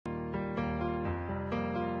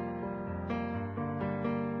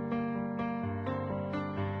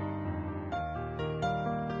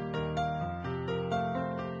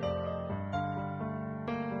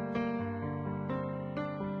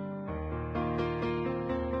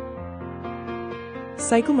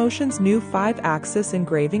Cyclmotion's new 5-axis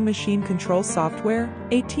engraving machine control software,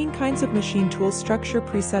 18 kinds of machine tool structure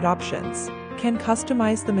preset options, can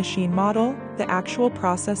customize the machine model. The actual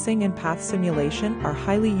processing and path simulation are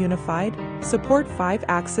highly unified. Support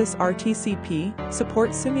 5-axis RTCP,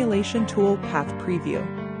 support simulation tool path preview.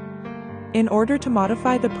 In order to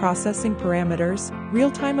modify the processing parameters,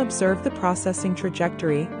 real-time observe the processing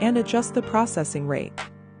trajectory and adjust the processing rate.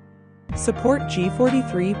 Support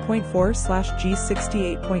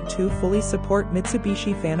G43.4/G68.2 fully support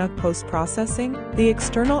Mitsubishi Fanuc post-processing. The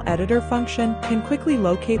external editor function can quickly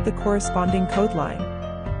locate the corresponding code line.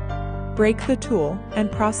 Break the tool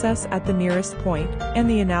and process at the nearest point, and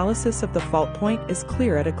the analysis of the fault point is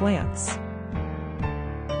clear at a glance.